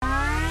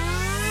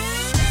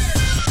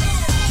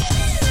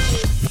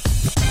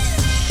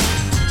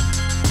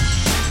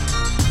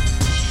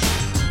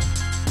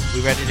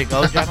ready to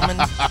go, gentlemen?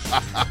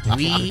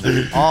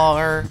 We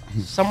are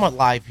somewhat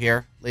live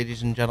here,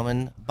 ladies and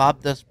gentlemen.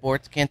 Bob Does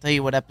Sports. Can't tell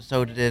you what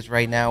episode it is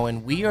right now,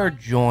 and we are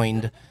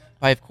joined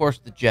by, of course,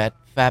 the Jet,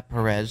 Fat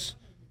Perez,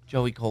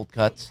 Joey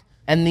Coldcuts,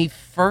 and the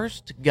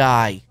first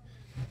guy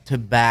to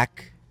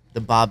back the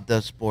Bob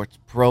Does Sports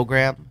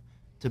program,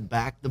 to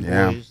back the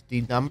boys,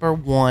 the number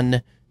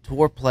one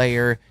tour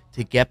player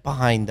to get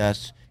behind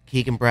us,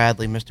 Keegan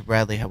Bradley. Mr.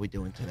 Bradley, how we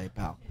doing today,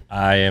 pal?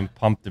 I am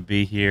pumped to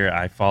be here.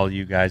 I follow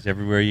you guys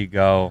everywhere you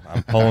go.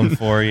 I'm pulling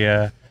for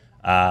you.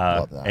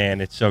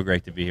 And it's so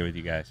great to be here with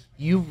you guys.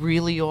 You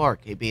really are,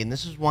 KB, and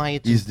this is why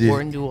it's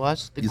important to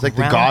us. He's like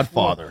the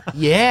Godfather.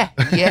 Yeah,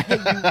 you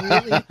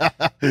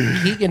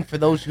really. Keegan, for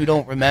those who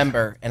don't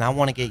remember, and I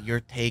want to get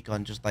your take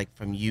on just like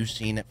from you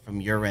seeing it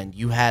from your end,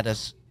 you had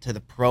us to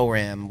the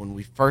pro-am when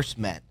we first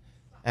met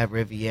at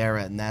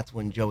Riviera, and that's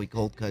when Joey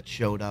Coldcut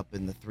showed up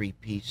in the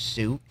three-piece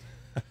suit.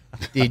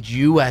 Did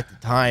you at the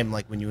time,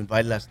 like when you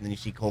invited us and then you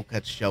see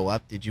Coldcuts show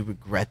up, did you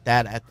regret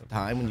that at the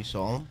time when you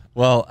saw him?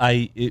 Well,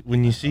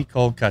 when you see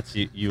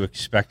Coldcuts, you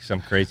expect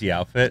some crazy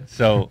outfit.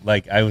 So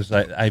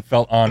I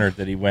felt honored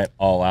that he went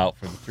all out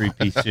for the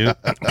three-piece suit.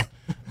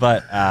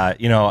 But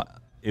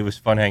it was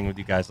fun hanging with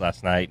you guys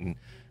last night, and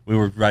we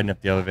were riding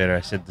up the elevator.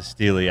 I said to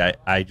Steely,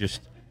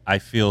 I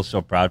feel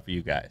so proud for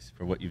you guys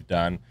for what you've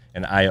done,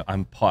 and I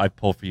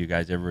pull for you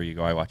guys everywhere you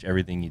go. I watch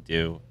everything you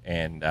do,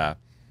 and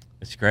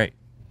it's great.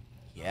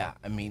 Yeah,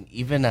 I mean,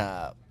 even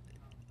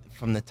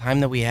from the time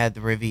that we had the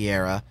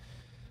Riviera,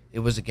 it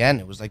was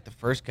like the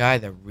first guy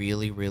that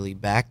really, really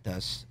backed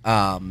us.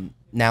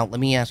 Now, let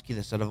me ask you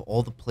this. Out of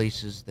all the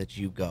places that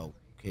you go,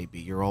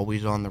 KB, you're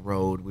always on the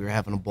road. We were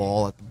having a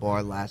ball at the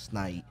bar last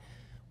night.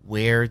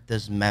 Where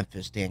does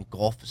Memphis stand,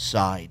 golf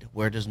aside?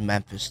 Where does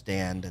Memphis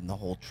stand and the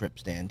whole trip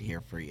stand here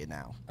for you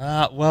now?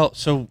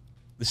 So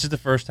this is the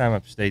first time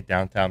I've stayed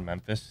downtown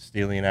Memphis.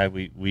 Steely and I,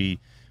 we've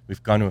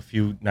gone to a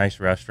few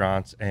nice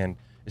restaurants, and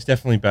it's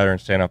definitely better than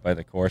staying up by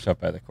the course. Up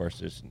by the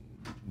course,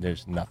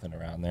 there's nothing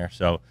around there.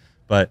 So,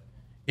 but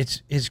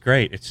it's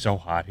great. It's so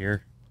hot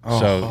here.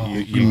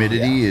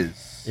 Humidity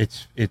is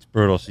it's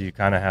brutal. So you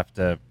kind of have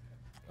to.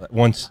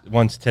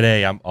 Once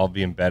today, I'll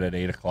be in bed at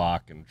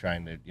 8:00 and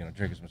trying to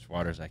drink as much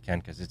water as I can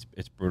because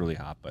it's brutally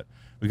hot. But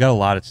we got a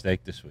lot at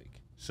stake this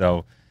week.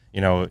 So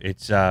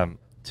it's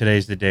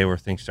today's the day where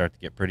things start to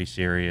get pretty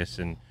serious,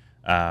 and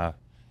a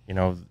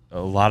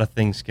lot of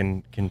things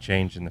can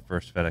change in the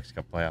first FedEx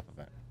Cup playoff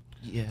event.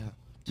 Yeah.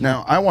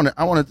 Now, I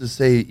wanted to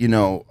say,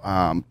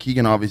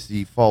 Keegan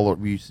obviously followed.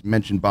 We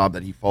mentioned, Bob,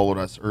 that he followed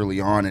us early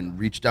on and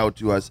reached out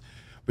to us.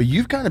 But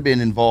you've kind of been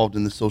involved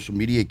in the social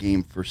media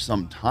game for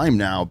some time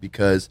now,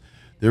 because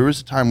there was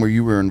a time where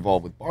you were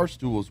involved with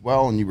Barstool as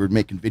well, and you were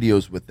making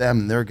videos with them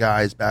and their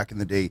guys back in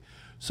the day.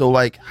 So,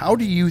 how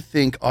do you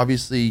think,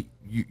 obviously,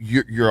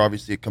 you're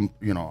obviously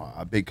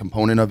a big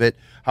component of it.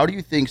 How do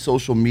you think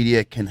social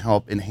media can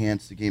help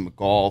enhance the game of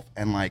golf,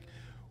 and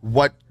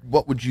what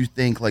would you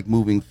think,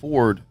 moving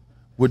forward,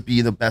 would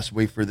be the best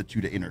way for the two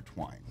to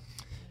intertwine?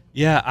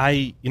 Yeah,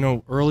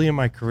 early in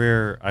my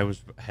career, I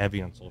was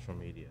heavy on social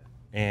media.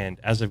 And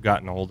as I've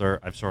gotten older,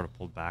 I've sort of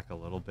pulled back a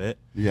little bit.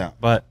 Yeah.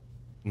 But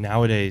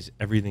nowadays,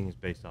 everything is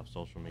based off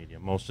social media.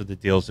 Most of the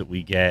deals that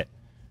we get,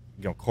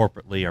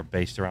 corporately are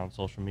based around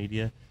social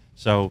media.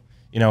 So,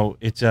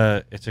 it's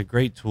a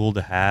great tool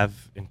to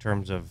have in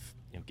terms of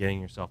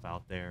getting yourself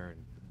out there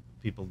and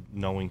people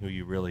knowing who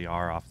you really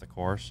are off the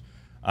course.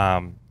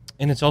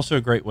 And it's also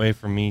a great way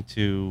for me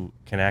to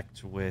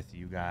connect with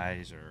you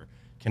guys or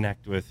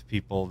connect with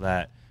people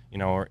that,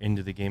 are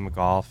into the game of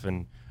golf.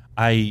 And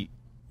I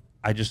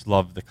just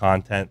love the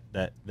content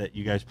that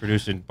you guys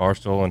produce in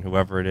Barstool and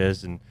whoever it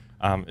is. And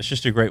it's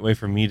just a great way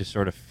for me to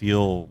sort of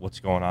feel what's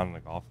going on in the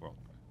golf world.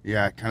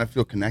 Yeah, I kind of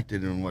feel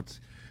connected in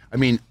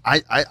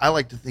I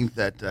like to think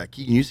that,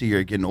 Keegan, you say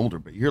you're getting older,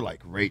 but you're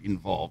right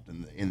involved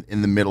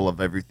in the middle of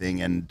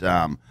everything. And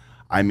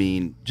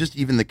just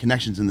even the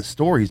connections and the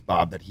stories,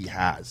 Bob, that he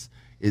has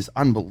is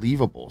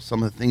unbelievable.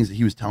 Some of the things that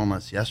he was telling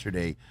us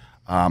yesterday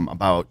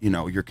about,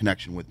 your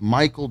connection with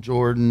Michael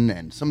Jordan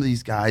and some of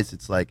these guys.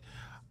 It's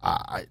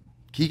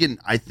Keegan,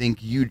 I think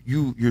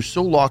you're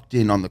so locked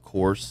in on the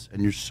course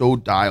and you're so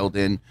dialed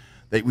in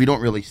that we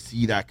don't really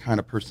see that kind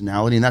of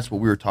personality. And that's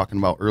what we were talking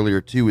about earlier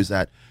too, is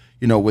that,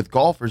 with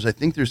golfers, I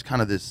think there's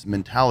kind of this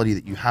mentality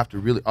that you have to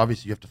really,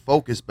 obviously you have to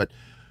focus, but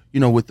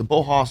with the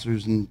Bo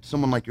Hossers and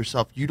someone like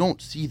yourself, you don't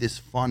see this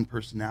fun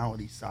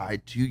personality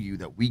side to you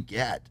that we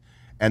get.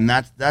 And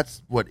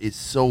that's what is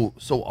so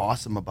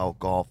awesome about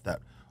golf, that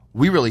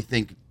we really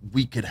think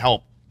we could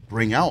help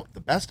bring out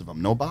the best of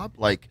them. No, Bob?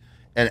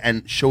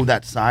 And show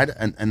that side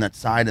and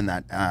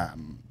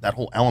that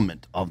whole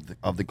element of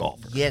the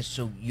golfer. Yes,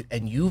 so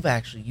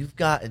you've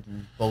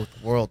gotten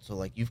both worlds.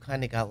 So you've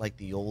kind of got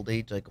the old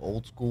age,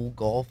 old school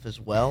golf as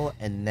well,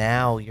 and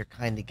now you're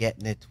kind of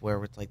getting it to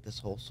where it's this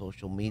whole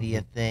social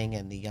media thing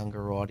and the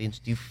younger audience.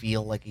 Do you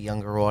feel like a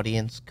younger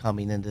audience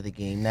coming into the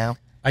game now?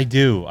 I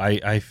do.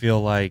 I feel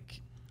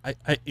like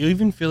I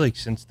even feel like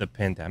since the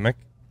pandemic,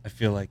 I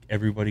feel like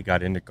everybody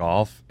got into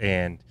golf,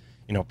 and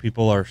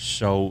people are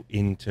so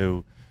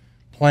into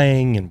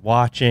playing and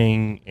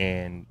watching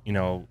and,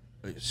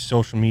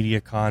 social media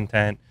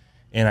content.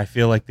 And I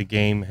feel like the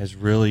game has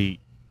it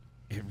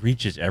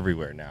reaches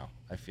everywhere now.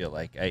 I feel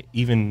like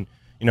when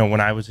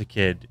I was a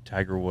kid,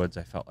 Tiger Woods,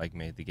 I felt like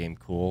made the game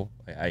cool.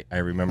 I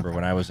remember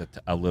when I was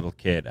a little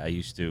kid, I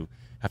used to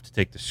have to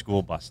take the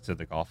school bus to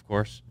the golf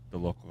course, the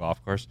local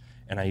golf course.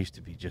 And I used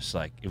to be just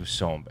like, it was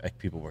so, like,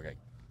 people were like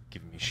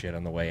giving me shit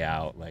on the way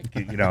out. Like,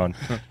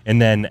 and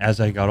then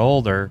as I got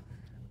older,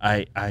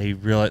 I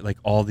realized like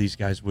all these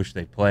guys wish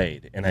they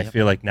played. And I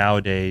feel like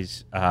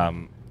nowadays,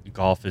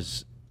 golf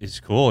is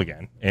cool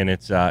again, and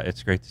it's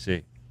great to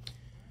see.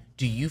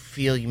 Do you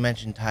feel, you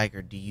mentioned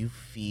Tiger, do you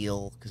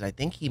feel, because I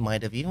think he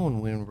might have, even when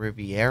we were in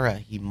Riviera,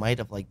 he might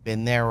have like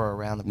been there or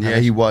around the Yeah,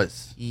 he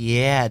was.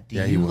 Yeah, do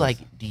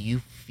you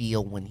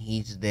feel when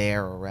he's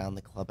there around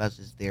the clubhouse,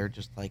 is there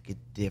just like a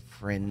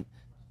different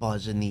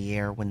buzz in the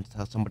air when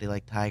somebody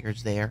like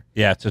Tiger's there?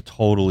 Yeah, it's a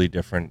totally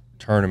different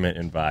tournament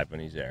and vibe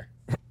when he's there.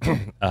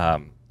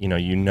 I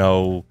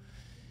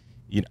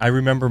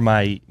remember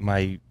my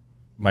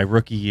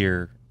rookie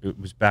year. It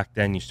was back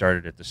then. You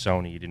started at the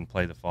Sony. You didn't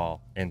play the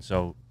fall, and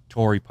so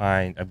Torrey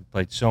Pines. I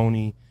played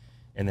Sony,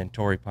 and then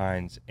Torrey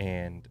Pines,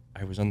 and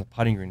I was on the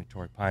putting green at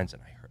Torrey Pines,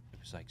 and I heard it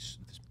was like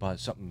this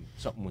buzz. Something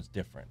was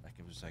different. Like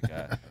it was like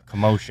a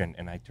commotion,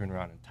 and I turned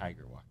around and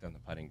Tiger walked on the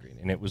putting green,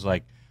 and it was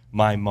like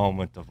my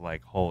moment of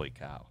like, holy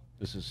cow,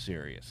 this is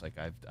serious. Like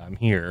I'm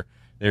here.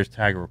 There's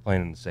Tiger. We're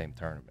playing in the same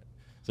tournament.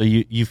 So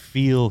you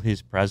feel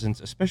his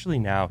presence, especially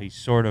now. He's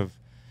sort of,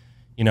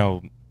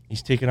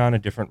 he's taken on a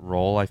different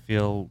role. I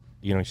feel,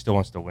 he still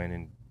wants to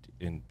win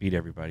and beat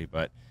everybody,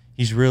 but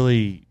he's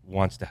really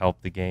wants to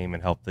help the game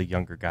and help the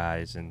younger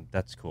guys, and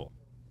that's cool.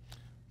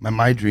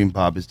 My dream,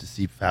 Bob, is to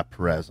see Fat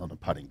Perez on a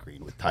putting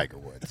green with Tiger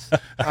Woods.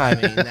 I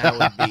mean, that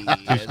would be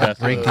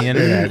break the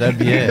internet. That'd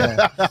be it.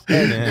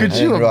 Could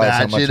you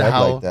imagine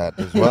how like that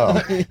as well?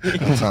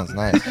 That sounds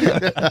nice.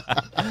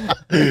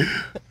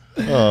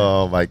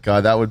 Oh my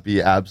God, that would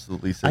be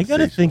absolutely sensational. I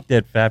gotta think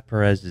that Fat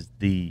Perez is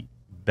the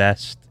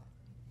best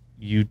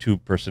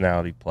YouTube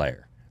personality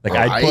player. Like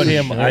I'd put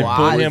him up.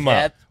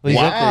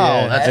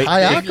 Wow, that's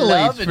high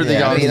accolades for the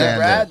young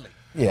man.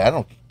 Yeah, I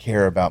don't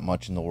care about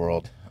much in the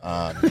world.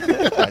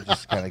 I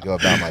just kind of go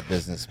about my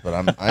business,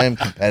 but I am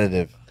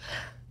competitive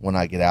when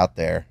I get out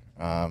there.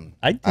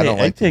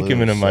 I'd take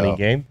him in a money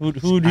game.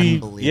 Who do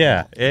you?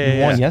 Yeah,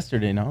 you won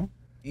yesterday, no?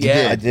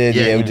 Yeah, I did.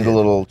 Yeah, we did a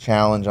little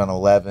challenge on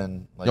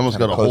 11. Like, you almost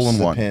got a hole in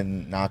one.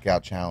 Pin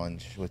knockout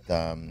challenge with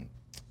you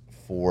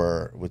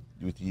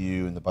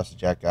and the Busted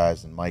Jack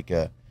guys and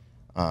Micah.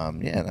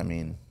 Yeah, I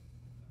mean,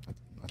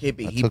 he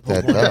took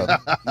that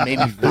up.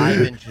 Maybe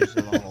 5 inches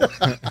long.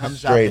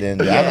 Straight in.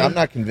 Yeah. I'm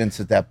not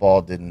convinced that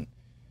ball didn't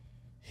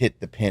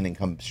hit the pin and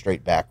come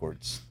straight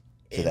backwards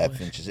to that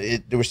finishes.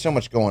 There was so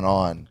much going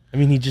on. I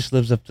mean, he just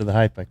lives up to the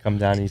hype. I come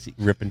down, he's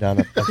ripping down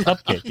a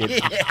cupcake at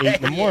 8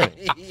 in the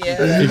morning. Yeah,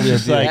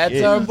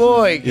 that's our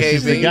boy, KB. This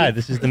is the guy.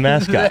 This is the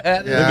mascot. Yeah.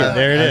 Look at,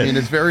 there it is. I mean,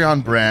 it's very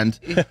on brand.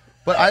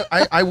 But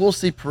I will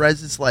say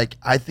Perez is like,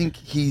 I think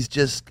he's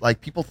just like,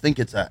 people think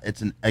it's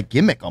a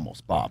gimmick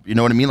almost, Bob. You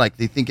know what I mean? Like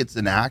they think it's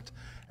an act.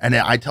 And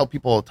I tell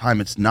people all the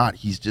time, it's not.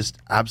 He's just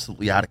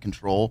absolutely out of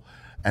control.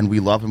 And we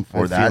love him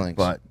for that. Feelings.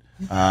 But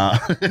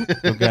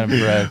Go get him,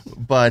 Perez.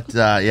 But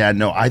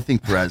I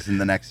think Perez in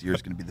the next year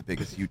is going to be the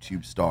biggest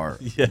YouTube star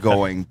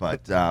going.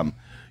 But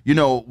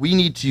we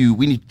need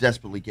to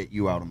desperately get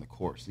you out on the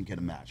course and get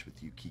a match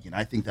with you, Keegan.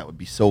 I think that would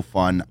be so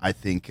fun. I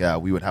think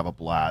we would have a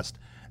blast,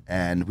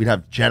 and we'd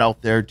have Jet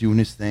out there doing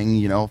his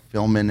thing,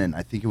 filming, and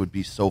I think it would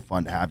be so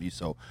fun to have you.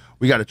 So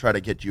we got to try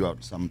to get you out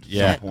at some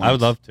point. I would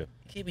love to.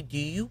 KB, do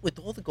you, with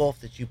all the golf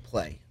that you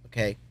play,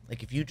 okay,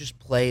 like if you just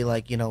play,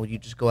 like, you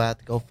just go out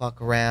to go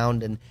fuck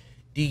around, and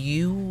do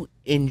you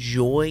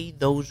enjoy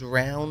those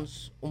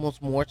rounds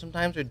almost more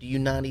sometimes, or do you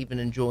not even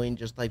enjoy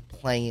just like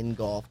playing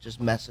golf, just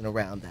messing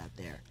around out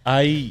there?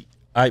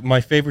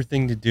 My favorite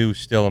thing to do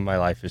still in my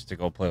life is to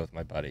go play with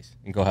my buddies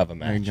and go have a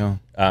match. There you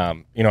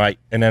go.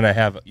 And then I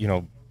have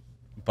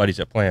buddies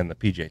that play on the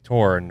PGA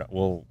Tour, and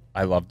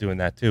I love doing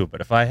that too.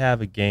 But if I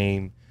have a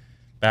game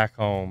back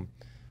home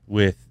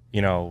with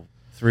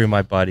 3 of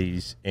my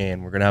buddies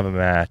and we're gonna have a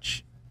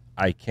match,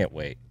 I can't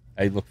wait.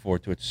 I look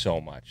forward to it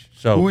so much.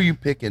 So who are you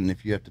picking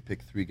if you have to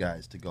pick 3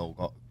 guys to go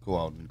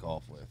out and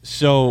golf with?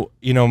 So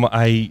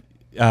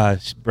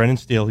Brendan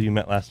Steele, who you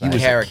met last night. He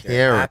was a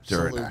character.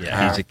 Absolutely.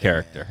 Yeah, he's a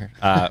character.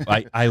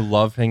 I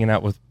love hanging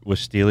out with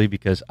Steely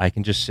because I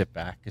can just sit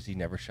back because he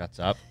never shuts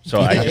up.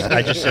 So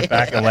I just sit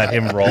back and let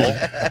him roll.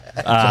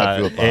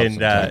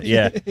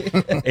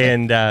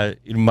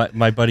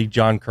 My buddy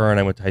John Curran,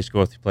 I went to high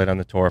school with. He played on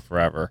the tour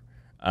forever.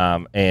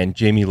 And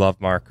Jamie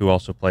Lovemark, who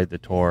also played the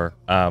tour.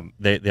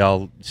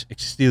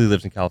 Steely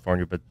lives in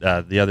California, but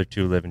the other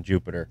 2 live in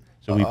Jupiter.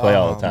 So we play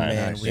all the time.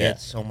 Man, we had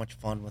so much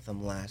fun with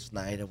him last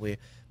night. We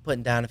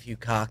putting down a few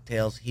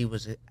cocktails. He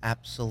was an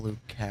absolute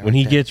character. When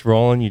he gets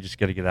rolling, you just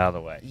got to get out of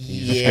the way.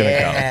 He's just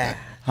gonna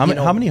go.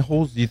 How many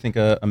holes do you think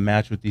a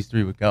match with these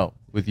 3 would go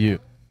with you?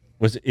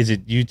 Is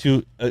it you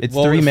 2? It's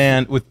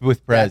 3-man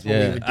with Perez.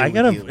 Yeah, I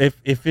gotta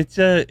if it's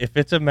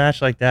a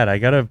match like that, I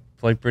gotta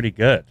play pretty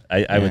good.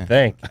 I would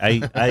think.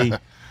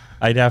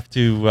 I'd have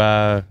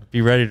to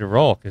be ready to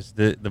roll because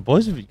the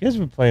boys, you guys have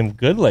been playing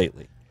good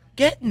lately.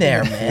 Getting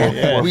there,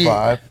 man. 4 or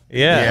 5.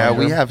 Yeah,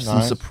 we have some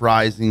Nice.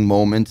 surprising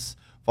moments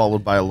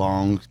followed by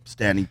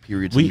long-standing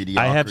periods of mediocrity.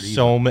 I have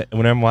so many.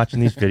 When I'm watching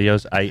these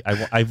videos,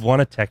 I want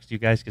to text you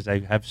guys because I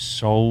have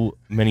so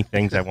many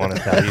things I want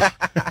to tell you.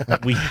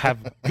 We have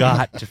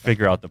got to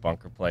figure out the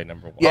bunker play,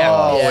 number one. Yeah,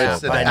 Oh, yeah,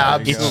 it's an I know.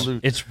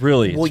 absolute. It's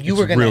really. Well, you it's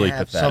were going really to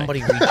have pathetic.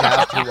 somebody reach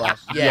out to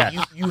us. Yeah,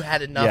 Yes. you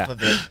had enough Yeah.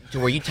 of it to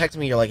where you texted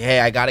me. You're like, hey,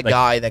 I got a Like,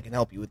 guy that can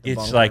help you with the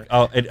bunker. It's like,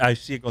 I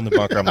see it go in the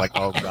bunker. I'm like,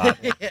 oh god.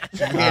 We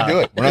can't do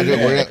it. We're not doing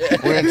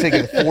it. We're gonna take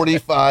a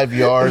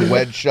 45-yard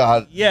wedge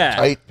shot, Yeah.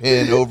 tight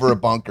pin over a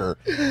bunker.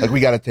 Like we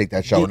got to take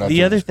that shot. We're not The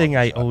doing other this thing fucking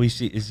I shot. always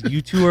see is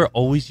you two are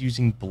always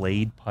using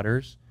blade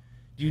putters.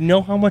 Do you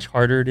know how much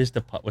harder it is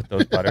to putt with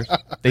those putters?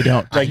 They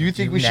don't. Do you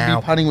think we should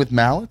now. be putting with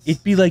mallets?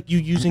 It'd be like you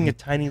using a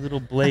tiny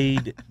little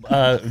blade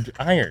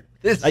iron.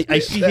 I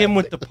see him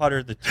with the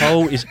putter. The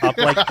toe is up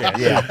like this.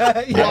 Yeah.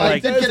 Well, I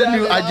like- did get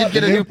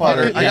a new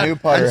putter. The new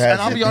putter has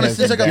and I'll be it. honest,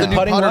 since I got the new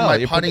Putting putter, well. my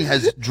You're putting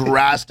has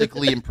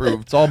drastically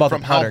improved. It's all about the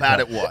from how putter bad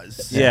cut. it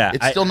was. Yeah,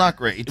 it's still not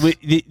great.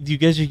 You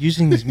guys are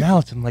using these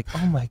mallets. I'm like,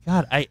 oh my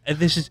god!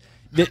 This is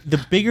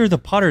the bigger the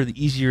putter,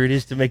 the easier it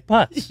is to make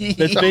putts.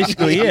 That's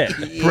basically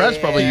it. Perez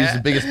probably used the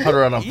biggest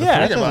putter out of the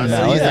Yeah, three of us.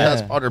 that's He's the yeah.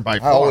 best putter by I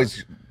far.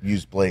 always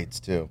use blades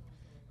too,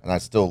 and I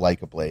still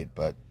like a blade,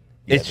 but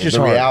yeah, It's the, just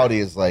the hard. reality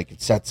is like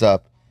it sets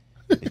up,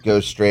 it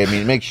goes straight. I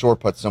mean, it makes short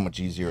putts so much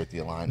easier at the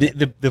alignment.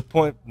 The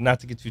point,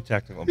 not to get too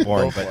technical and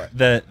boring, Go for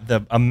but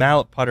a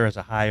mallet putter has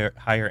a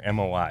higher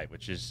MOI,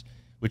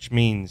 which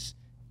means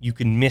you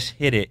can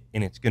mishit it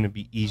and it's going to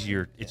be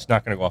easier. It's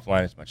not going to go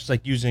offline as much. It's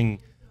like using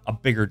a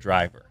bigger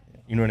driver.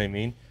 You know what I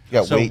mean? You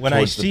got So weight when I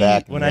towards the see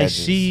back and when the I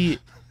edges. see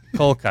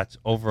cold cuts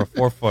over a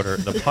 4-footer,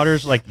 the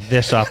putter's like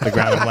this off the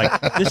ground. I'm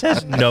like, this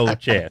has no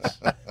chance.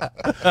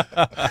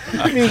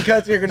 Me and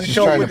Cuts are going to She's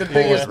show up trying with to the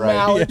pull biggest it, right?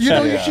 mallet. You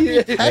know, Yeah. you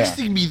should be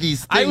texting me these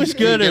things. I was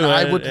good Keegan. at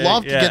I it. would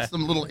love to Yeah. get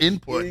some little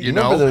input. You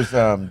remember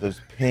know,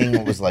 those ping?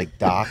 What was like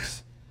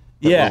docks?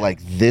 That Yeah. were like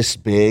this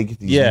big.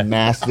 These Yeah.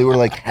 massive. They were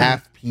like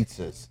half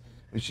pizzas.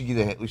 We should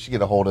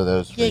get a hold of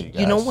those. For Yeah, you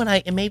you know guys. when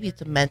and maybe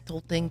it's a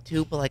mental thing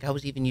too, but like I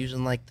was even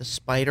using like the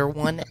spider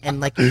one, and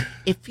like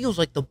it feels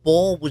like the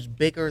ball was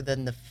bigger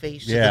than the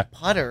face Yeah. of the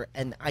putter,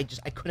 and I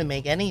couldn't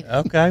make anything.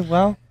 Okay,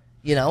 well,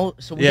 You know,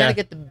 so we Yeah. gotta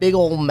get the big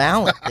old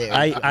mallet there.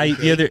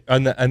 the other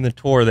on the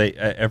tour they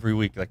every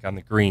week, like on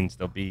the greens,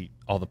 there'll be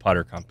all the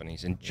putter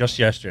companies. And just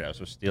yesterday I was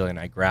with Steely and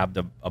I grabbed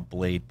a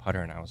blade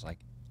putter and I was like,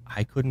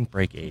 I couldn't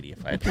break 80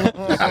 if I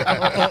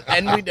had.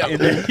 and we don't.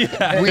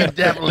 Yeah. we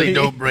definitely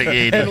don't break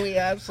 80. And we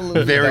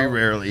absolutely Very don't.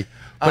 rarely.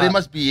 But it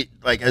must be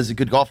like, as a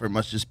good golfer, it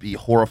must just be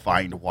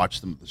horrifying to watch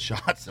some of the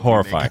shots. that we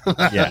Horrifying.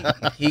 make. Yeah.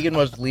 Keegan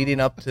was leading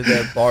up to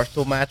the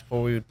Barstool match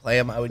before we would play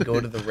him. I would go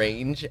to the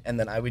range, and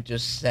then I would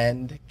just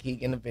send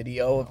Keegan a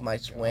video of my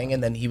swing,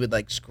 and then he would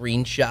like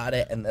screenshot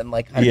it, and then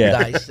like kind of Yeah.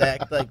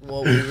 dissect like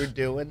what we were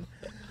doing.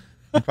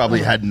 You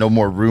probably had no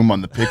more room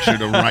on the picture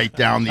to write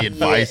down the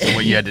advice and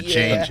what you had to Yeah.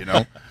 change. You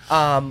know.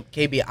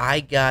 KB,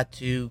 I got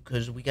to,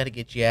 because we got to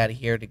get you out of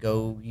here to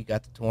go. You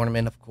got the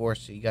tournament, of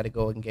course, so you got to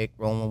go and get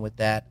rolling with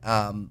that.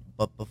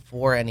 But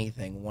before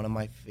anything, one of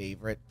my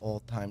favorite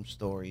all-time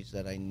stories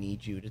that I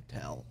need you to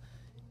tell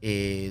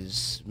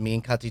is me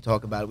and Cutsy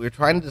talk about it. We were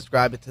trying to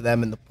describe it to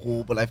them in the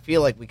pool, but I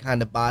feel like we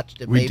kind of botched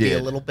it We maybe a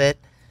did. little bit.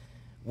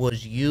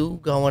 Was you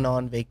going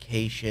on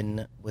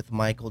vacation with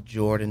Michael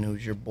Jordan,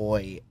 who's your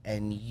boy,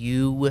 and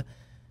you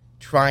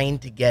trying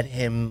to get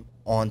him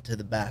onto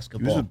the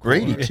basketball with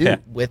Brady, court? too. Yeah.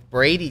 With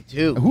Brady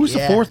too. Who's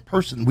Yeah. the fourth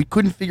person? We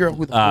couldn't figure out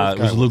who the fourth It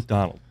guy was Luke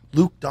Donald.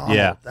 Luke Donald.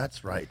 Yeah.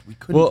 That's right. We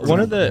couldn't. Well,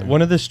 remember.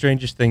 one of the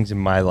strangest things in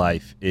my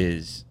life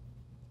is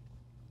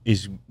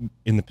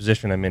in the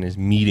position I'm in is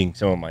meeting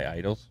some of my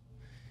idols,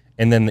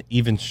 and then the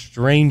even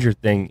stranger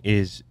thing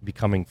is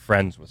becoming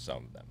friends with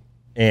some of them.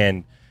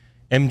 And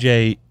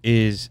MJ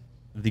is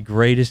the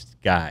greatest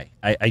guy.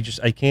 I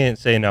can't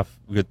say enough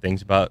good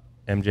things about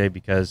MJ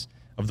because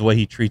of the way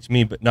he treats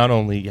me, but not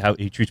only how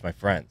he treats my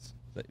friends,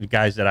 the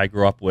guys that I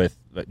grew up with,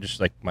 just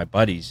like my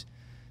buddies.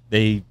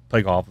 They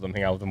play golf with them,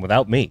 hang out with them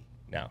without me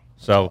now.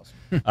 So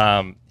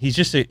he's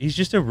just a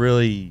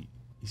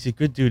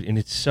good dude, and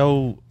it's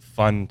so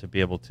fun to be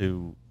able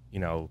to,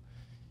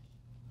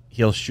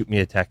 he'll shoot me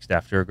a text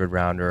after a good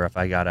round, or if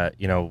I gotta,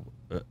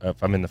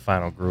 if I'm in the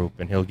final group,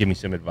 and he'll give me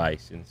some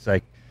advice. And it's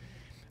like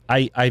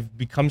I've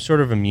become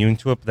sort of immune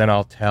to it, but then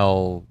I'll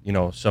tell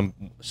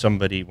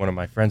somebody, one of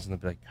my friends, and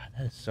they'll be like, God,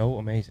 that is so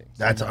amazing.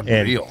 That's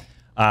unreal.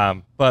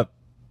 But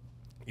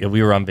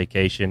we were on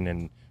vacation,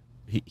 and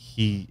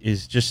he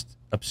is just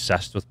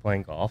obsessed with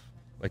playing golf.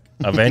 Like,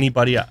 of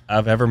anybody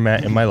I've ever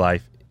met in my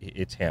life,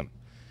 it's him.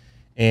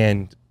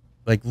 And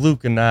like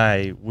Luke and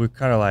I, we're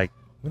kind of like,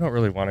 we don't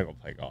really want to go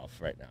play golf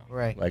right now.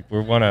 Right. Like, we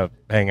want to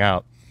hang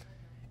out.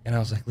 And I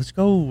was like, let's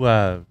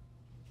go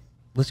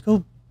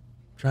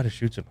try to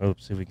shoot some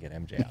hoops, see if we can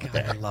get MJ out God,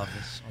 there. I love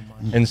this so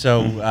much. And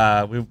so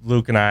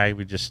Luke and I,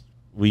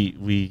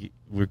 we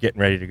were getting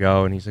ready to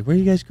go, and he's like, "Where are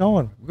you guys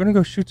going?" "We're gonna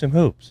go shoot some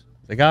hoops."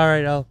 like, all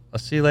right, I'll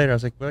see you later. I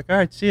was like, all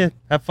right, see you.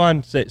 Have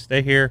fun.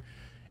 Stay here.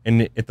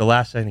 And at the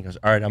last second, he goes,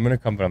 all right, I'm going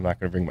to come, but I'm not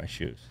going to bring my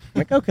shoes. I'm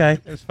like, okay,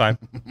 it's fine.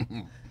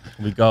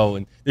 We go,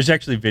 and there's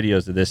actually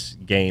videos of this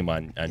game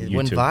on YouTube. It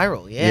went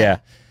viral, yeah. Yeah.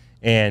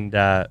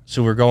 And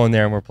so we're going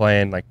there, and we're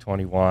playing like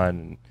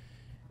 21,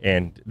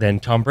 and then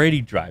Tom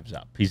Brady drives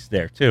up. He's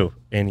there, too,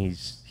 and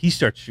he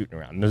starts shooting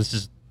around. Now,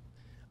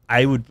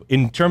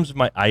 in terms of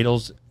my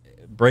idols,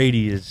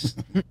 Brady is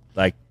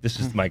like, this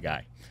is my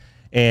guy.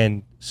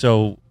 And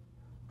so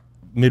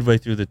midway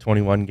through the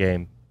 21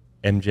 game,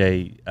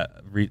 MJ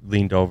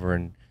leaned over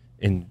and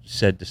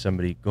said to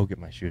somebody, "Go get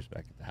my shoes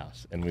back at the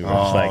house." And we were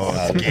just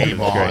like, game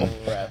on.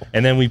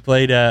 And then we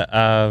played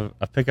a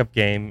pickup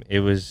game. It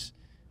was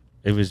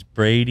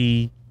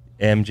Brady,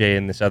 MJ,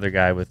 and this other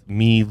guy with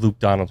me, Luke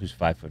Donald, who's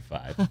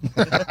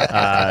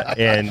 5'5",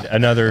 and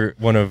another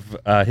one of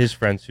his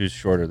friends who's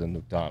shorter than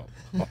Luke Donald.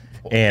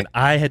 And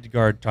I had to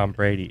guard Tom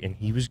Brady, and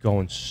he was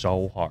going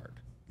so hard.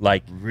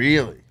 Like,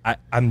 really,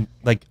 I'm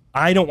like,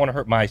 I don't want to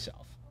hurt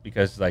myself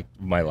because like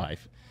my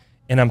life.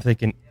 And I'm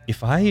thinking,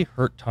 if I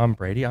hurt Tom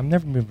Brady, I'm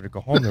never going to be able to go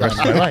home the rest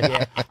of my life.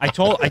 Yeah. I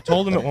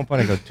told him at one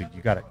point, I go, dude,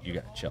 you gotta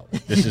chill.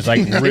 This is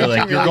like really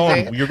like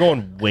you're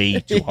going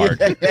way too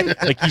hard.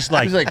 Like he's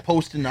like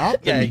posting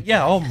up.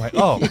 Yeah. Like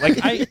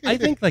I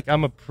think like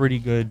I'm a pretty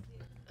good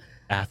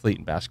athlete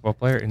and basketball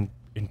player, and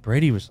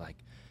Brady was like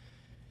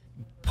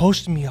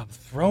posting me up,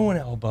 throwing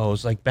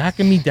elbows, like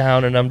backing me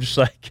down, and I'm just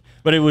like,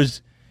 but it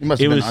was. It must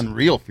have been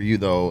unreal for you,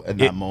 though, at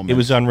that moment. It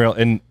was unreal.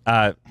 And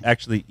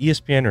actually,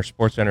 ESPN or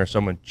SportsCenter or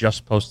someone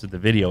just posted the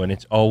video, and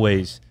it's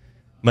always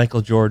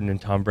Michael Jordan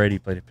and Tom Brady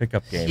played a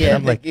pickup game. Yeah, and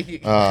I'm like,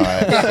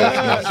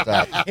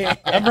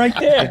 I'm right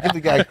there. Give the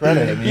guy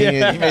credit. I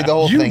mean, he made the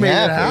whole thing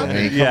happen. I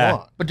mean,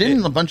 come on. But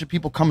didn't a bunch of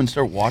people come and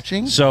start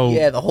watching? So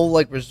yeah, the whole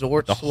like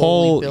resort,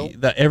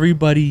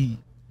 everybody.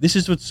 This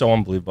is what's so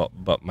unbelievable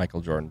about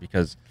Michael Jordan,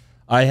 because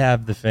I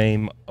have the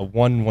fame of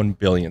 1/1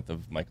 billionth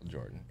of Michael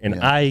Jordan, and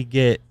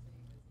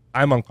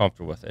I'm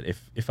uncomfortable with it.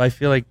 If I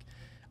feel like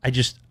I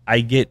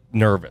get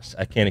nervous.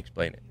 I can't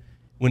explain it.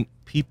 When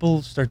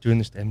people start doing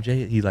this to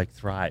MJ, he like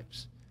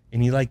thrives.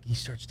 And he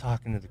starts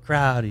talking to the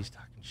crowd, he's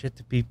talking shit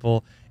to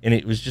people, and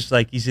it was just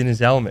like he's in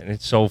his element, and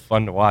it's so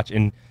fun to watch.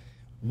 And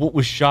what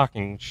was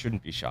shocking,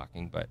 shouldn't be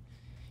shocking, but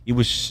it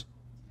was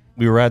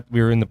we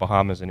were in the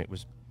Bahamas, and it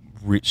was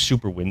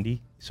super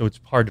windy, so it's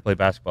hard to play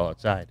basketball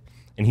outside.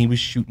 And he was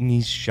shooting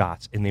these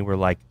shots, and they were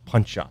like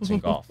punch shots in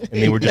golf, and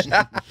they were just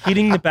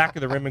hitting the back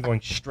of the rim and going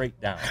straight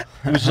down.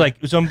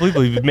 It was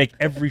unbelievable. He would make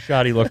every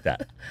shot he looked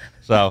at.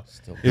 So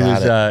it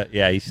was,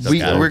 he still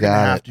got it. We're gonna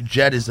have to.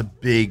 Jed is a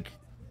big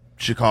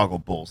Chicago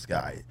Bulls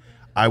guy.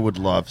 I would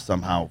love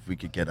somehow if we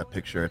could get a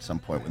picture at some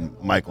point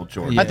with Michael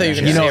Jordan. I thought you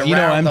were gonna say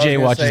around,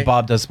 MJ watches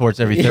Bob Does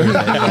Sports every Thursday.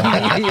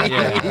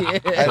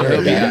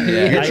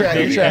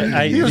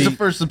 He was the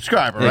first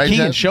subscriber, right?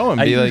 Keegan, show him.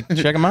 Be like,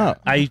 check him out.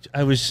 I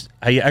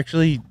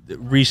actually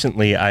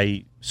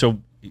recently so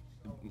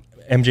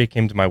MJ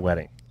came to my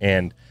wedding,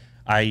 and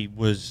I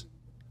was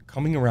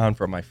coming around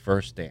for my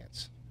first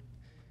dance,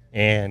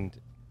 and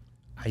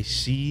I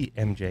see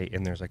MJ,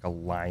 and there's like a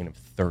line of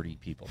 30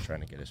 people trying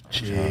to get his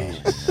picture.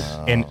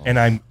 And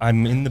I'm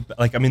in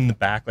the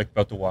back, like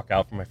about to walk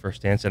out for my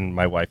first dance, and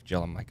my wife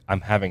Jill,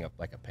 I'm having a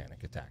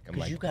panic attack. I'm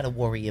like, you got to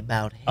worry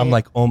about him. I'm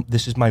like, oh,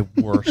 this is my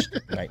worst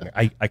nightmare.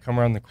 I come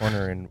around the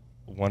corner, and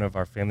one of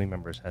our family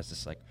members has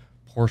this like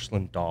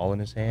porcelain doll in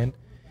his hand,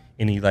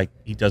 and he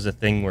does a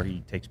thing where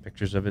he takes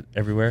pictures of it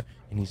everywhere,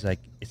 and he's like,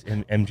 it's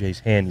in MJ's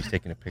hand, he's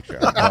taking a picture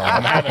of it.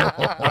 I'm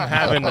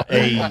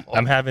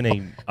having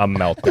a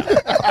meltdown.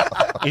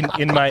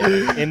 And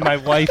my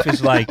wife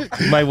is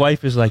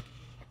like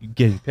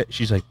getting pissed.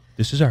 She's like,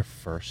 this is our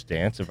first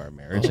dance of our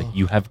marriage. Like,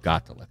 you have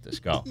got to let this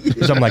go.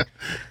 Because I'm like,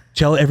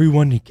 tell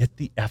everyone to get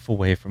the F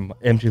away from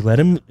MJ. Let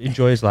him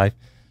enjoy his life.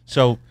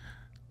 So,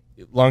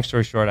 long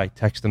story short, I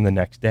text him the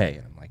next day,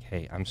 and I'm like,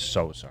 hey, I'm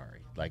so sorry.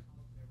 Like,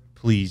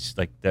 please,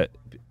 like that.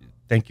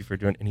 Thank you for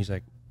doing it. And he's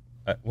like,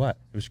 what?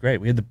 It was great.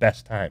 We had the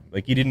best time.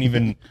 Like, he didn't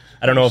even.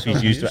 I don't know if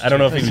he's used to it. I don't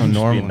know if he was used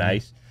to being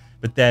nice.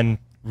 But then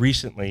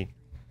recently,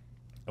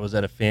 I was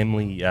at a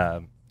family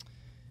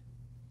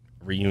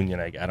reunion.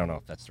 I don't know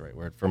if that's the right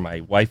word, for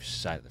my wife's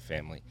side of the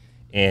family,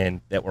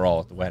 and that we're all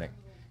at the wedding.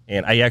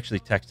 And I actually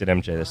texted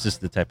MJ. This is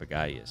the type of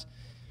guy he is.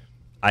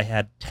 I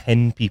had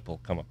 10 people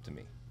come up to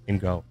me and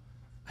go,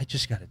 I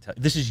just got to tell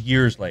you. This is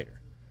years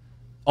later.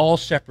 All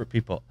separate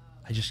people.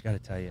 I just got to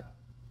tell you,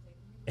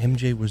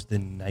 MJ was the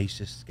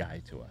nicest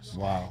guy to us.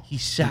 Wow. He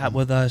sat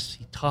with us.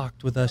 He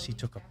talked with us. He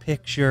took a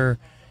picture.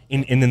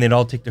 And then they'd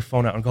all take their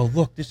phone out and go,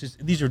 look,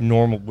 these are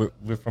normal.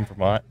 We're from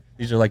Vermont.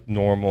 These are like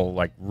normal,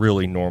 like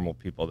really normal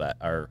people that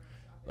are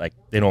like,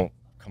 they don't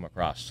come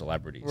across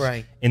celebrities.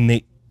 Right.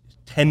 And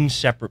 10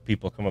 separate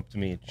people come up to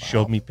me and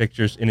showed me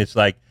pictures. And it's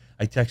like,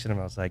 I texted him.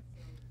 I was like,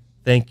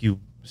 thank you.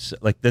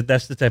 Like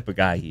that's the type of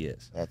guy he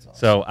is. That's awesome.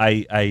 So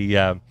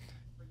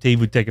Dave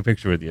would take a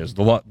picture with you. Is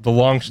the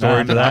long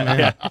story to that?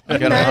 Yeah.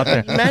 Get him out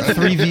there.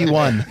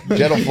 3v1.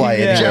 Jet will fly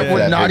in. Jeff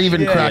would not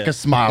even crack a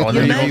smile on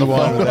the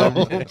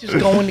phone. Just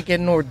going to get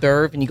an hors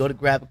d'oeuvre, and you go to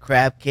grab a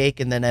crab cake,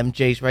 and then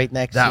MJ's right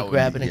next to you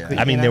grabbing yeah. it.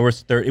 I mean, there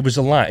was it was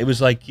a line. It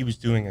was like he was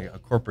doing a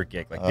corporate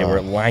gig. Like they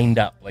were lined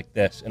up like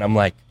this, and I'm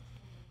like,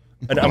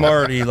 and I'm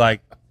already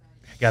like,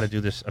 I got to do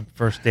this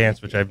first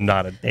dance, which I'm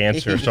not a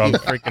dancer, so I'm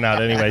freaking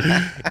out anyways.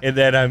 And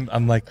then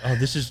I'm like, oh,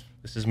 this is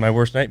my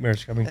worst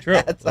nightmares coming true.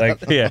 That's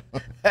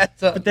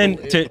But then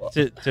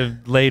to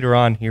later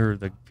on hear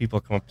the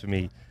people come up to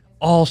me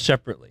all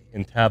separately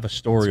and have a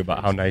story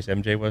about how nice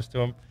MJ was to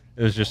him.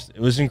 It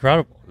was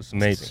incredible. It was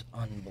amazing. It's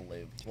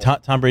unbelievable.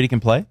 Tom Brady can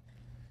play?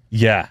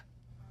 Yeah.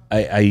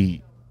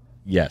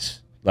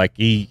 Yes. Like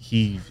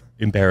he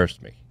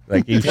embarrassed me.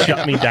 Like he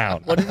shut me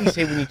down. What did he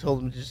say when you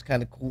told him to just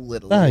kind of cool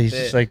it a No, little he's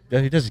bit? just like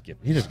he doesn't care.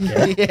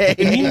 Yeah.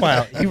 And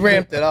meanwhile, he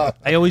ramped it up.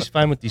 I always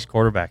find with these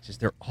quarterbacks is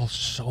they're all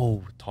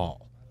so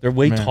tall. They're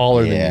way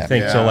taller than you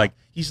think. Yeah. So like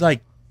he's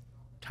like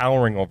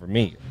towering over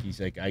me. He's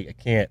like I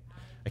can't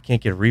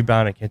get a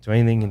rebound. I can't do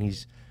anything. And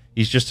he's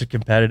just a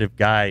competitive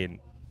guy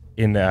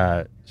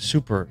and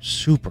super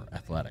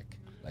athletic.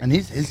 Like, And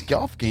his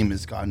golf game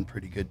has gotten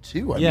pretty good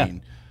too.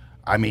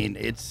 I mean,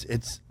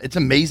 it's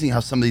amazing how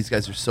some of these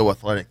guys are so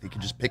athletic. They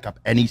can just pick up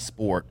any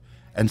sport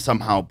and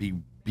somehow be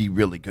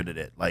really good at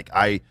it. Like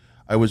I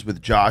was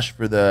with Josh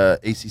for the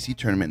ACC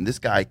tournament, and this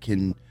guy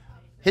can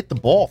hit the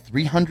ball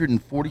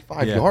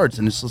 345 yards,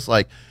 and it's just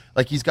like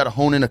he's got to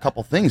hone in a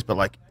couple things. But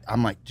like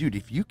I'm like, dude,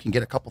 if you can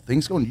get a couple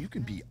things going, you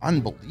could be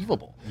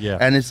unbelievable. Yeah.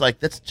 And it's like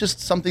that's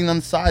just something on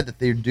the side that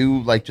they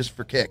do like just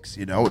for kicks.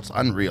 It's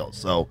unreal.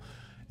 So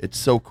it's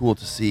so cool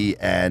to see.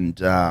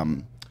 And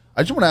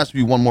I just want to ask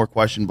you one more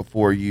question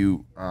before we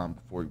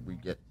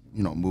get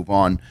move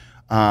on.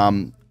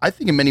 I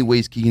think in many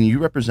ways, Keegan, you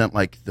represent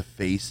like the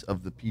face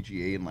of the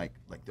PGA and like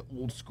the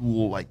old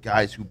school like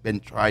guys who've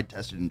been tried,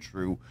 tested, and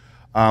true.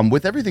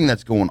 With everything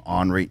that's going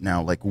on right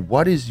now, like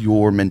what is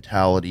your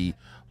mentality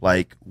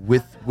like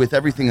with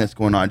everything that's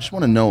going on? I just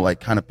want to know, like,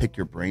 kind of pick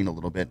your brain a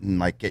little bit and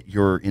like get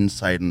your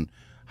insight on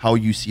how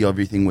you see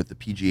everything with the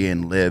PGA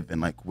and live and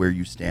like where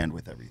you stand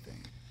with everything.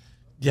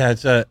 Yeah,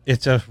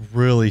 it's a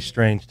really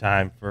strange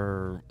time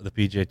for the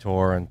PGA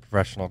Tour and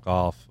professional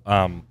golf.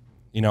 I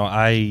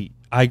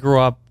grew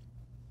up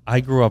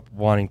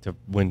wanting to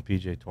win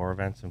PGA Tour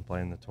events and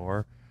play in the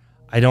tour.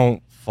 I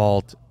don't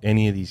fault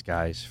any of these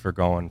guys for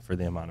going for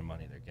the amount of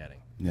money they're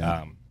getting.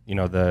 Yeah.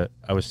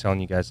 I was telling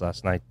you guys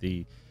last night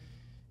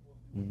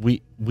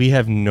we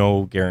have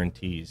no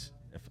guarantees.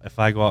 If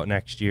I go out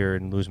next year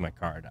and lose my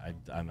card,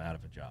 I'm out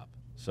of a job.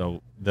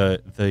 So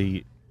the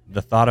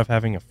thought of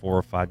having a 4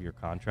 or 5 year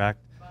contract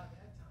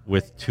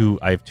with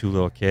I have 2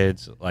 little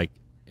kids, like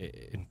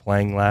in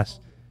playing less,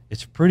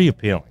 it's pretty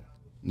appealing,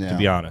 to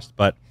be honest.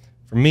 But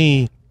for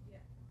me,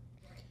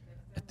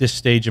 at this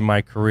stage in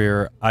my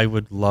career, I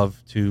would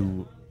love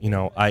to,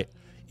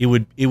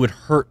 it would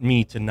hurt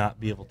me to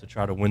not be able to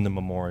try to win the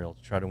Memorial,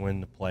 to try to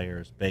win the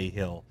Players, Bay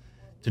Hill,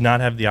 to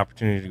not have the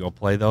opportunity to go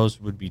play those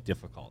would be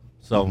difficult.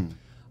 So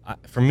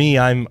for me,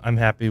 I'm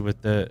happy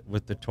with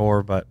the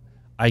tour, but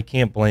I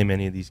can't blame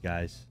any of these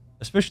guys,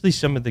 especially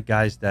some of the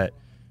guys that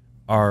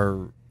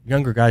are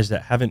younger guys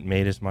that haven't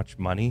made as much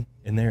money,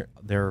 and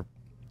they're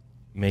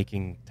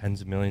making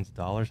tens of millions of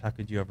dollars. How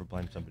could you ever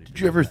blame somebody?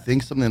 Did you ever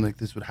think something like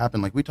this would happen?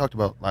 Like we talked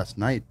about last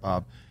night,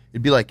 Bob.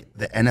 It'd be like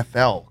the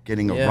NFL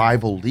getting a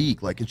rival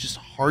league. Like it's just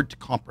hard to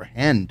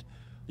comprehend.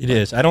 It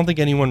is. I don't think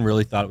anyone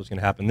really thought it was going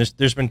to happen.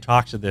 There's been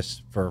talks of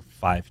this for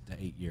 5 to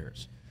 8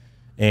 years,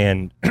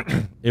 and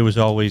it was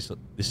always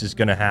this is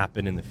going to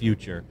happen in the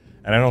future.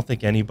 And I don't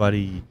think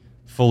anybody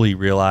fully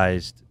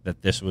realized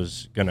that this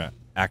was going to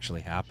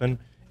actually happen.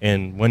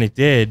 And when it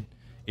did,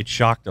 it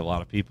shocked a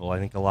lot of people. I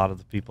think a lot of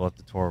the people at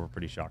the tour were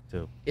pretty shocked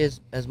too. Is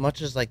as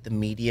much as like the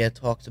media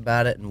talks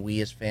about it and we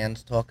as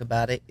fans talk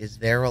about it, is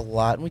there a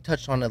lot, and we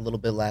touched on it a little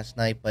bit last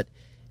night, but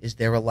is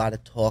there a lot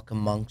of talk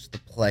amongst the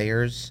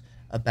players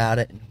about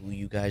it and who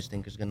you guys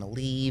think is going to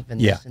leave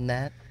and this and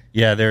that?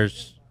 Yeah,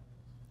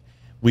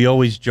 we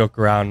always joke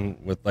around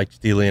with like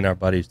Steely and our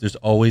buddies. There's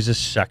always a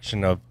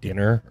section of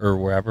dinner or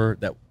wherever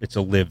that it's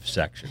a live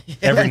section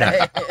every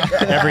night.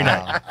 Every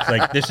night, it's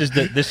like this is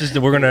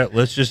the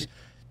let's just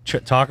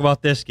talk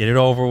about this, get it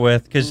over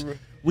with, because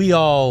we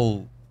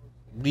all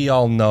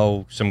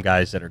know some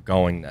guys that are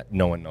going that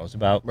no one knows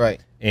about,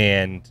 right?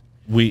 And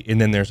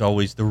then there's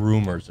always the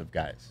rumors of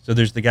guys. So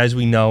there's the guys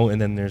we know,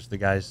 and then there's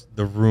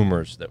the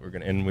rumors that we're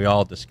gonna, and we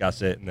all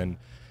discuss it, and then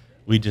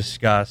we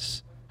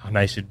discuss how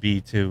nice it'd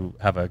be to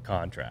have a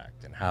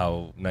contract and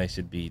how nice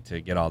it'd be to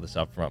get all this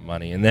upfront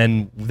money. And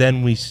then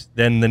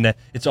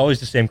it's always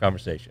the same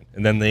conversation.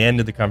 And then the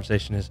end of the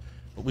conversation is,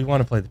 but we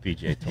want to play the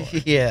PGA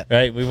Tour. Yeah.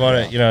 Right? We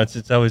want to,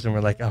 it's always when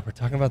we're like, oh, we're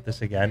talking about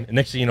this again. And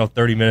next thing you know,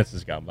 30 minutes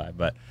has gone by.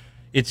 But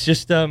it's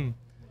just,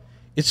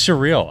 it's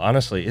surreal,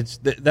 honestly.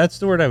 That's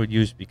the word I would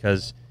use,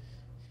 because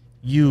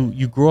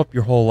you grow up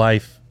your whole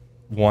life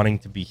wanting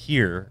to be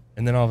here,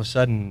 and then all of a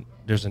sudden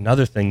there's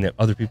another thing that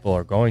other people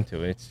are going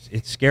to.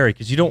 It's scary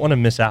because you don't want to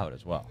miss out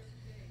as well.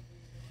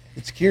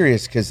 It's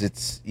curious because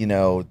it's,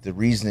 the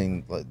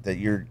reasoning that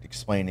you're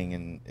explaining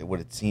and what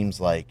it seems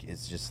like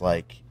is just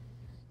like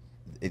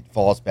it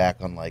falls back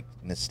on like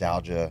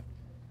nostalgia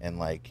and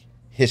like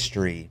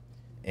history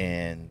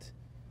and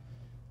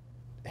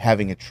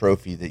having a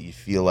trophy that you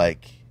feel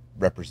like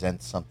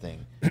represents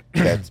something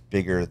that's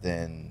bigger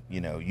than,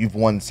 you've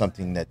won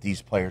something that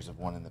these players have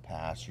won in the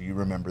past, or you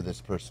remember this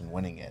person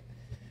winning it.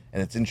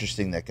 And it's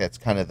interesting that that's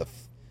kind of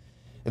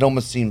it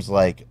almost seems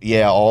like,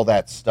 all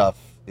that stuff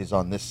is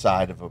on this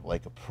side of a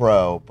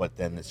pro, but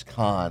then this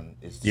con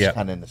is just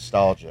kind of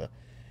nostalgia.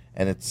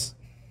 And it's,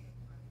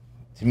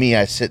 to me,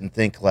 I sit and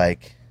think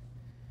like,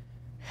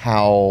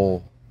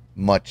 how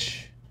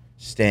much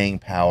staying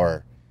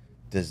power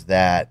does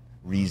that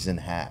reason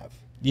have?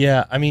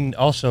 Yeah, I mean,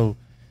 also,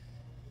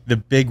 the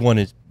big one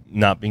is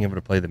not being able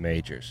to play the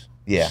majors.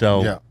 Yeah.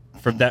 So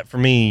for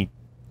me,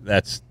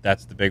 that's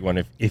the big one.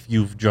 If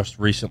you've just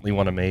recently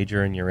won a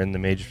major and you're in the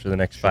majors for the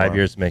next 5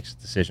 years, it makes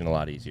the decision a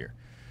lot easier.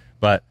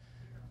 But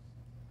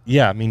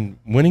yeah, I mean,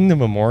 winning the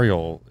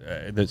Memorial,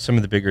 some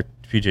of the bigger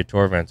PGA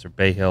Tour events or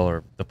Bay Hill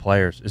or the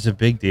Players is a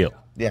big deal.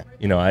 Yeah.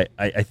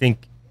 I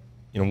think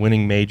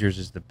winning majors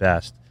is the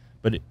best,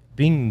 but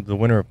being the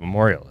winner of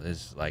Memorial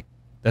is like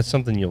that's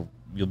something you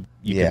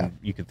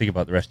can think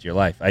about the rest of your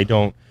life. I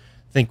don't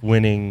think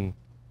winning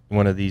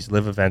one of these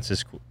live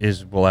events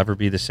will ever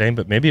be the same,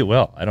 but maybe it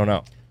will. I don't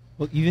know.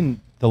 Well,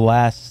 even the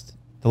last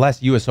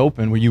U.S.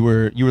 Open where you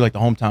were like the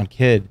hometown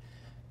kid,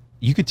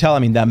 you could tell. I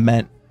mean, that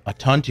meant a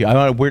ton to you. I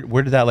don't know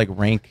where did that like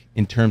rank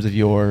in terms of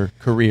your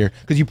career,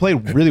 because you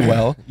played really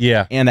well.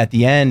 Yeah. And at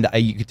the end,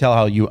 you could tell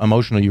how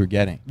emotional you were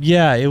getting.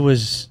 Yeah, it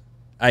was.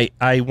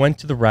 I went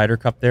to the Ryder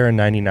Cup there in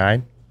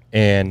 '99,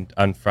 and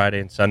on Friday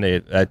and Sunday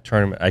at that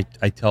tournament,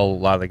 I tell a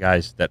lot of the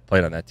guys that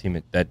played on that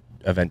team that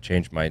event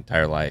changed my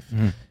entire life.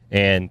 Mm-hmm.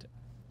 And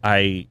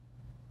I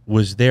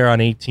was there on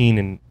 18,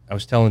 and I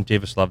was telling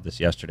Davis Love this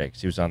yesterday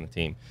because he was on the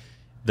team.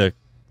 The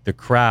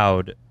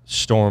crowd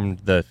stormed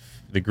the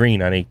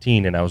green on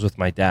 18, and I was with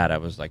my dad. I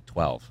was like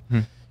 12. Hmm.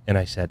 And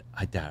I said,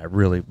 Dad, I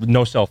really,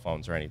 no cell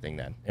phones or anything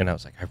then. And I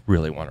was like, I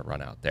really want to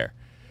run out there.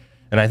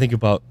 And I think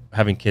about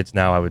having kids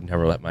now. I would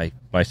never let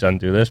my son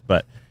do this,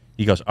 but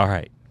he goes, all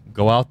right,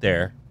 go out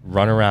there,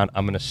 run around.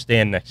 I'm going to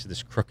stand next to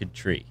this crooked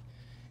tree.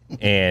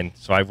 And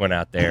so I went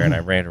out there and I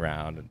ran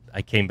around, and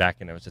I came back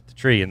and I was at the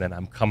tree, and then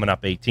I'm coming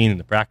up 18 in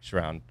the practice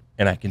round,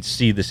 and I can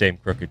see the same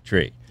crooked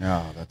tree.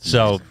 Oh, that's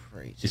so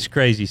crazy. It's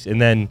crazy.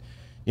 And then,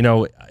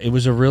 it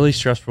was a really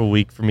stressful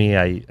week for me.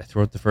 I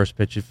threw out the first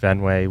pitch at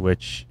Fenway,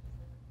 which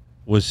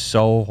was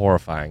so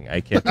horrifying.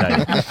 I can't tell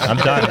you. I'm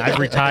done. I've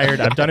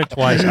retired. I've done it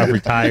twice. I've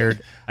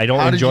retired. I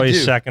don't enjoy a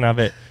second of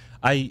it.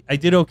 I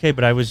did okay,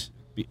 but I was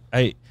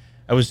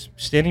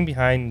standing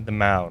behind the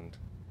mound,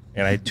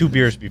 and I had 2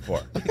 beers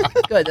before.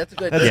 Good. That's a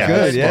good. That's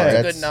good.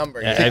 Yeah, that's a good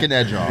number. Take an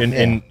edge off.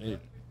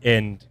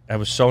 And I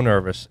was so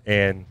nervous,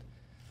 and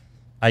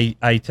I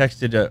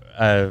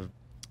texted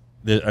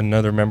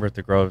another member at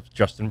the Grove,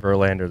 Justin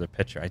Verlander, the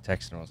pitcher. I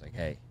texted him. I was like,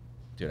 "Hey,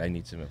 dude, I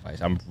need some advice.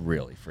 I'm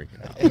really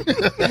freaking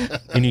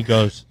out." And he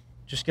goes,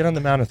 "Just get on the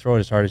mound and throw it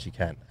as hard as you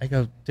can." I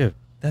go, "Dude,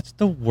 that's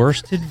the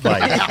worst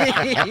advice."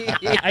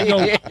 I go,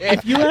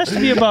 "If you asked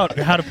me about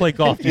how to play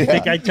golf, do you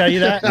think I'd tell you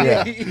that?"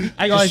 Yeah.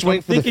 I go,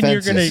 I'm thinking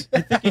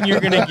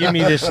you're gonna give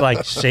me this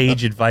like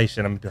sage advice,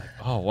 and I'm like,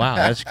 "Oh wow,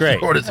 that's great."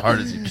 Throw it as hard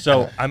as you can.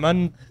 So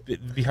I'm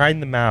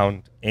behind the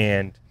mound,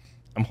 and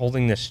I'm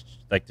holding this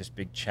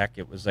big check.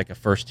 It was like a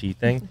first tee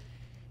thing.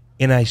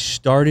 And I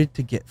started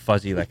to get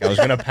fuzzy, like I was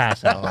gonna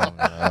pass out.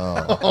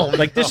 Oh, no.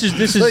 Like this is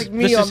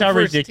how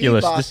first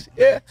ridiculous.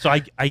 So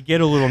I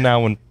get a little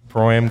now when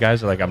pro-am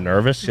guys are like, I'm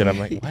nervous, and I'm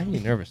like, why are you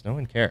nervous? No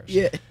one cares.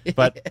 Yeah.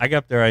 But I got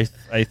up there,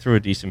 I threw a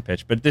decent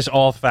pitch, but this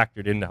all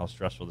factored into how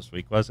stressful this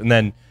week was. And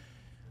then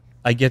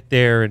I get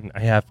there, and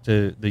I have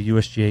to. The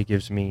USGA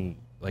gives me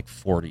like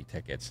 40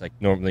 tickets. Like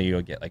normally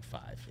you'll get like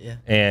 5. Yeah.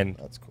 And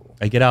That's cool.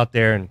 I get out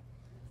there, and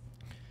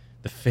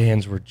the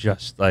fans were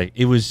just like,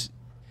 it was.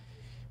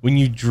 When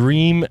you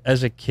dream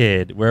as a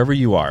kid, wherever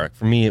you are,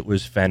 for me it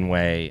was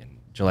Fenway and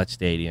Gillette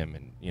Stadium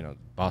and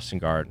Boston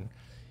Garden,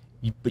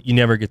 but you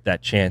never get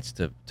that chance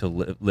to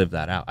live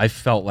that out. I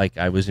felt like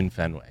I was in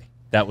Fenway.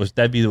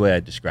 That'd be the way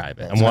I'd describe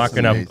it. I'm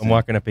walking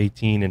up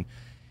 18, and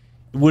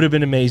it would have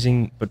been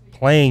amazing, but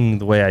playing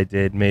the way I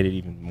did made it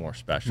even more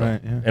special.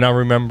 Right, yeah. And I'll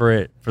remember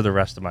it for the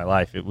rest of my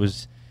life. It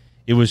was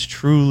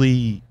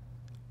truly,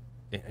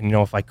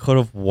 if I could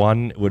have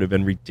won, it would have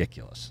been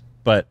ridiculous,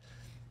 but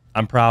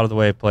I'm proud of the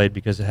way I played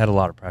because it had a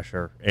lot of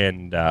pressure,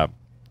 and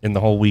the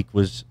whole week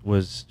was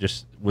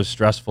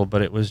stressful.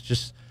 But it was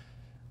just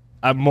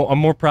I'm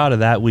more proud of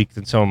that week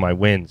than some of my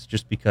wins,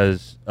 just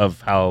because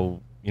of how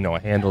I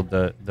handled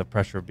the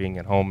pressure of being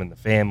at home and the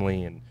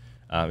family, and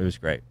it was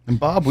great. And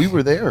Bob, we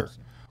were there.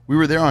 We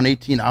were there on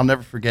 18. I'll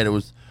never forget. It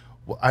was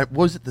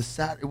the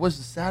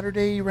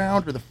Saturday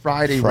round or the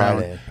Friday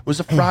round? It was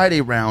a Friday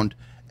round,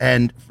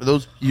 and for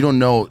those you don't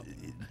know,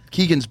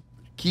 Keegan's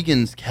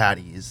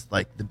caddy is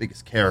like the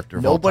biggest character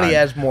of all time. Nobody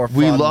has more fun.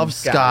 We love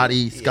than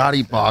Scotty.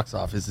 Scotty box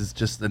office is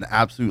just an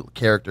absolute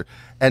character.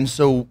 And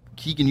so,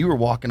 Keegan, you were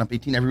walking up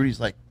 18. Everybody's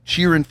like,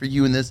 cheering for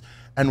you in this.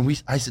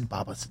 And I said,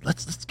 Bob,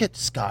 let's get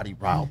Scotty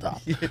riled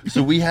up.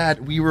 So we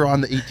were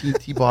on the 18th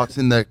tee box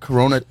in the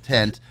Corona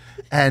tent,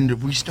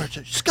 and we start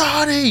saying,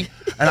 Scotty!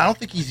 And I don't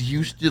think he's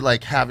used to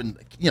like having,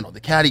 the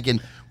caddy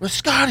again. Well,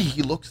 Scotty,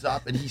 he looks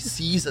up and he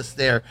sees us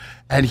there,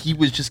 and he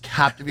was just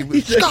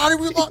captivated. Scotty,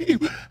 we love you.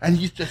 And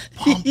he's just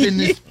pumping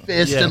his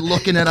fist and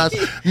looking at us.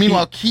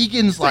 Meanwhile,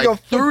 Keegan's like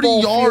 30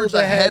 yards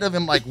ahead of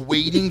him, like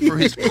waiting for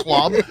his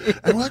club.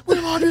 And we're like, we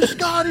love you,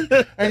 Scotty.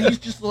 And he's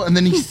just, and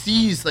then he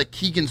sees like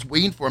Keegan's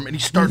waiting for him, and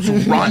he starts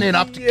running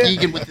up to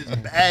Keegan with his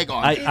bag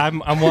on.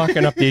 I'm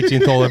walking up the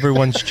 18th hole.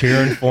 Everyone's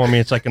cheering for me.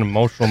 It's like an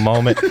emotional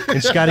moment.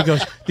 And Scotty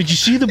goes, "Did you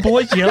see the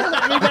boys yelling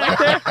at me back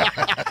there?"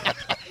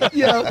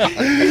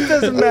 It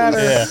doesn't matter.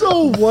 Yeah.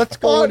 So what's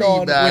going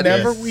on? Man.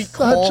 Whenever we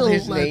call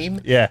his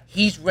name,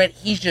 he's ready.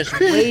 He's just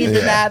waving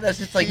at us.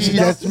 It's like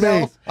that's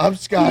me. I'm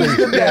Scotty.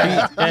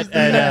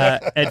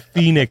 At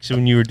Phoenix,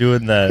 when you were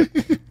doing the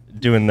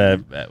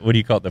what do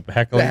you call it, the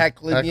heckling? The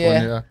heckling,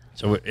 yeah.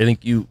 So I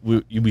think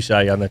we saw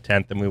you on the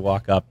 10th, and we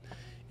walk up,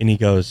 and he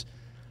goes,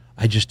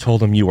 "I just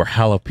told him you were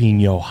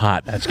jalapeno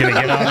hot. That's gonna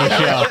get on the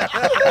show."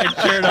 And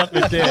sure enough,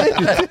 it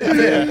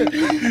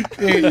did.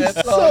 Dude,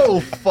 that's so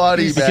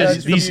funny,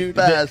 man.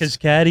 Because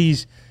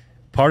caddies,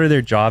 part of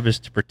their job is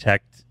to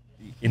protect,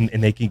 and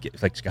they can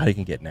get, like, Scotty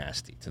can get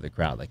nasty to the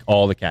crowd, like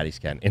all the caddies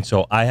can. And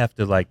so I have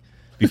to, like,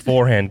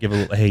 beforehand give a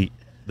little, hey,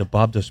 the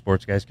Bob Does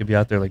Sports guys could be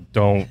out there, like,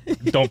 don't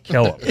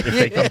kill him if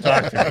they come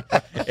talk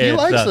to me. He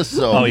likes us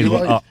so.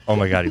 Oh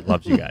my God, he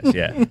loves you guys.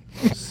 Yeah.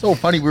 So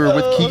funny. We were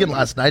with Keegan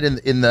last night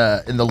in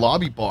the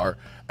lobby bar,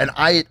 and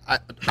I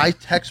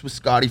text with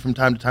Scotty from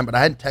time to time, but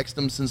I hadn't texted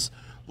him since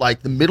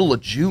like the middle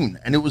of June,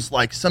 and it was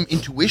like some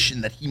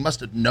intuition that he must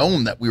have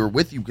known that we were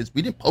with you because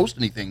we didn't post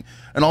anything,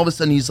 and all of a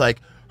sudden he's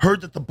like,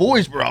 heard that the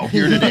boys were out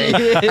here today.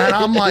 And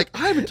I'm like,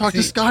 I haven't talked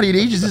to Scotty in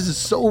ages. This is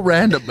so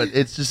random, but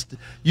it's just,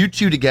 you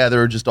two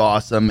together are just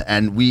awesome.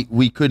 And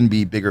we couldn't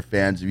be bigger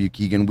fans of you,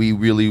 Keegan.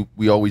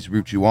 We always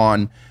root you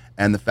on,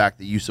 and the fact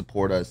that you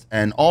support us,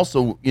 and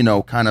also,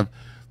 kind of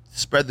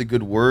spread the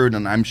good word.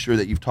 And I'm sure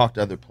that you've talked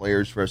to other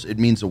players for us. It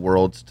means the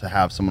world to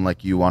have someone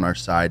like you on our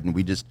side. And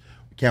we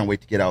can't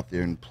wait to get out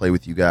there and play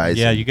with you guys.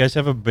 Yeah, you guys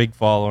have a big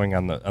following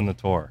on the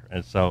tour,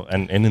 and so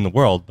and in the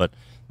world. But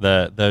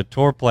the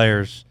tour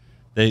players,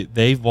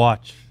 they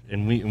watch,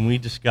 and we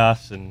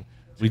discuss, and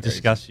we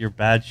discuss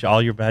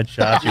all your bad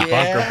shots, your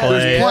bunker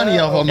plays. There's plenty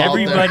of them.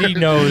 Everybody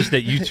knows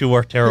that you two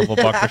are terrible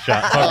bunker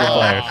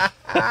players.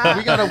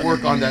 We got to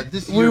work on that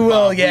this year. We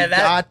will. Bob. Yeah, we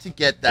got to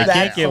get that. It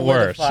can't get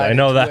worse. I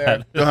know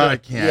that. I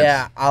can't.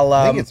 Yeah,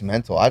 I think it's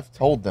mental. I've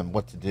told them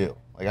what to do.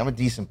 Like, I'm a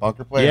decent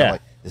bunker player. Yeah. I'm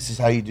like, this is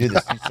how you do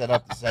this. You set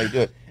up. This is how you do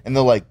it. And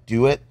they'll like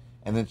do it,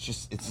 and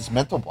it's this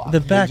mental block. The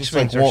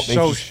backswings are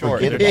so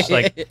short. They're just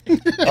like,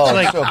 it's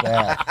so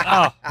bad.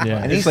 Oh,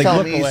 yeah. And he's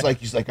telling me,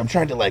 he's like, I'm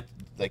trying to like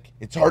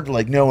it's hard to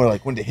like know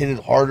when to hit it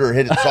harder or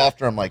hit it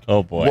softer. I'm like,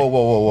 oh boy,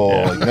 whoa.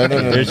 Yeah. Like, no.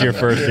 There's your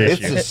first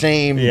issue. It's the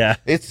same. Yeah.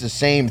 It's the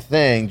same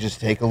thing.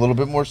 Just take a little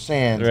bit more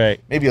sand. Right.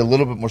 Maybe a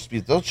little bit more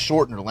speed. They'll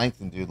shorten or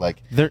lengthen, dude.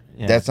 Like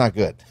that's not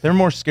good. They're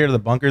more scared of the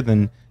bunker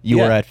than you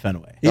were at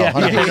Fenway. Yeah,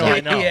 I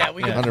know. Yeah,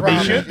 we can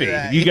They should be.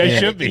 You guys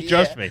should be.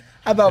 Trust me.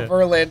 How about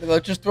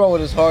Verlander? Just throw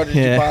it as hard as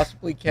you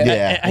possibly can.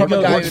 Yeah. From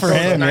a guy Work who for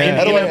throws him, 90.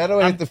 yeah. How do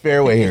I hit the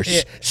fairway here?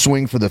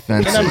 Swing for the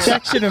fences. And I'm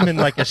texting him in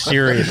like a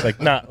serious, like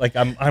not like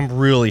I'm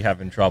really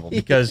having trouble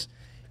because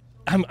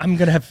I'm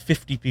gonna have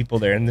 50 people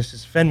there, and this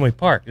is Fenway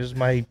Park. This is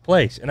my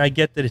place, and I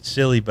get that it's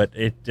silly, but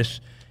it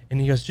just.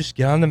 And he goes, just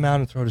get on the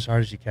mound and throw it as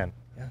hard as you can.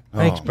 Yeah.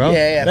 Thanks, bro.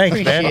 Yeah, Thanks,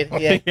 appreciate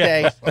man. it.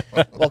 Yeah,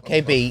 thanks. Well,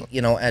 KB,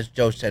 as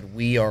Joe said,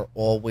 we are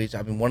always,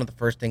 one of the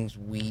first things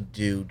we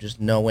do, just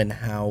knowing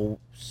how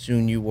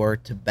soon you were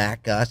to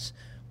back us,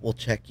 we'll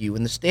check you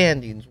in the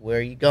standings. Where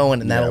are you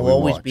going? And that'll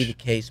always be the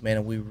case, man.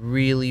 And we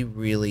really,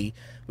 really,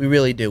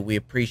 do. We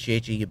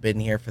appreciate you. You've been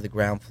here for the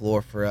ground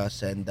floor for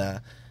us, and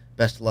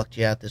best of luck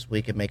to you out this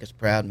week and make us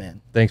proud,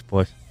 man. Thanks,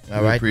 boys.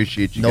 All right.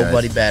 Appreciate you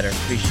Nobody guys. better.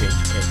 Appreciate you,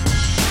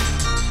 KB.